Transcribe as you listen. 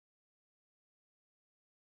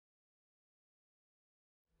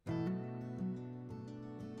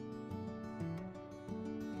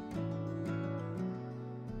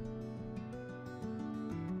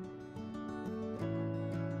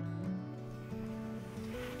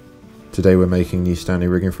Today we're making new standing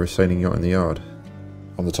rigging for a sailing yacht in the yard.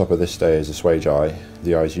 On the top of this stay is a swage eye.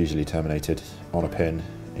 The eye is usually terminated on a pin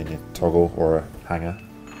in a toggle or a hanger.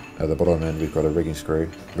 At the bottom end we've got a rigging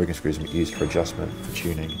screw. Rigging screws are used for adjustment, for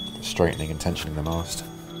tuning, straightening and tensioning the mast.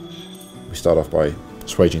 We start off by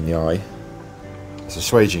swaging the eye. So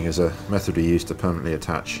swaging is a method we use to permanently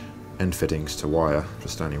attach end fittings to wire for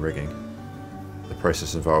standing rigging. The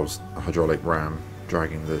process involves a hydraulic ram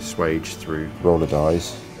dragging the swage through roller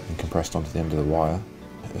dies and compressed onto the end of the wire.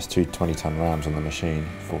 There's two 20-ton rams on the machine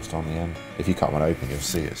forced on the end. If you cut one open, you'll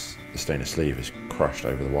see the stainless sleeve is crushed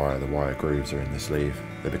over the wire grooves are in the sleeve.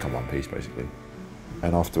 They become one piece basically.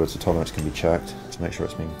 And afterwards the tolerance can be checked to make sure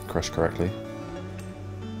it's been crushed correctly.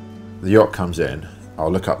 The yacht comes in,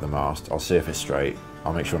 I'll look up the mast, I'll see if it's straight,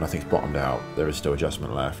 I'll make sure nothing's bottomed out, there is still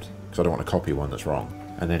adjustment left, because I don't want to copy one that's wrong.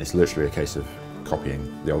 And then it's literally a case of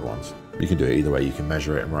copying the old ones. You can do it either way. You can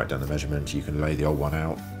measure it and write down the measurement, you can lay the old one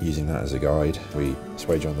out using that as a guide. We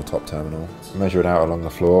swage on the top terminal, measure it out along the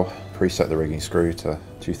floor, preset the rigging screw to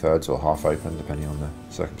 2/3 or half open depending on the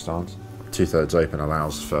circumstance. 2/3 open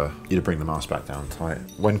allows for you to bring the mast back down tight.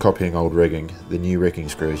 When copying old rigging, the new rigging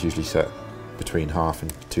screw is usually set between half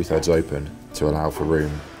and 2/3 open to allow for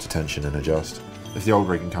room to tension and adjust. If the old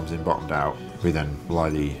rigging comes in bottomed out, we then lie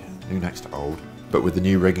the new next to old, but with the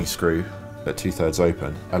new rigging screw at 2/3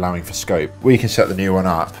 open, allowing for scope, we can set the new one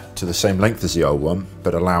up to the same length as the old one,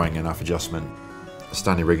 but allowing enough adjustment. The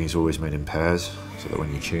standing rigging is always made in pairs, so that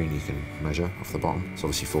when you tune, you can measure off the bottom. So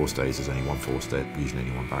obviously forestays, there's only one forestay, usually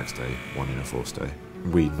only one backstay, one inner forestay.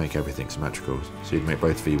 We make everything symmetrical, so you'd make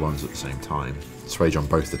both V1s at the same time, swage on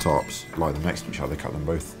both the tops, lie them next to each other, cut them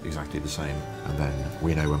both exactly the same, and then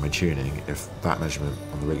we know when we're tuning, if that measurement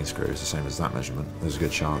on the rigging screw is the same as that measurement, there's a good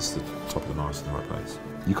chance the top of the mast is in the right place.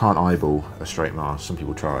 You can't eyeball a straight mast, some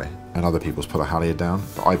people try, and other people's pull a halyard down,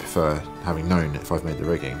 but I prefer, having known if I've made the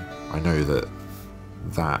rigging, I know that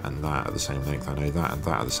and that are the same length, I know that and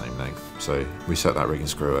that are the same length. So we set that rigging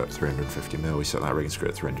screw at 350mm, we set that rigging screw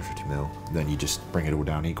at 350mm, then you just bring it all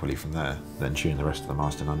down equally from there, then tune the rest of the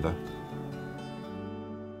mast in under.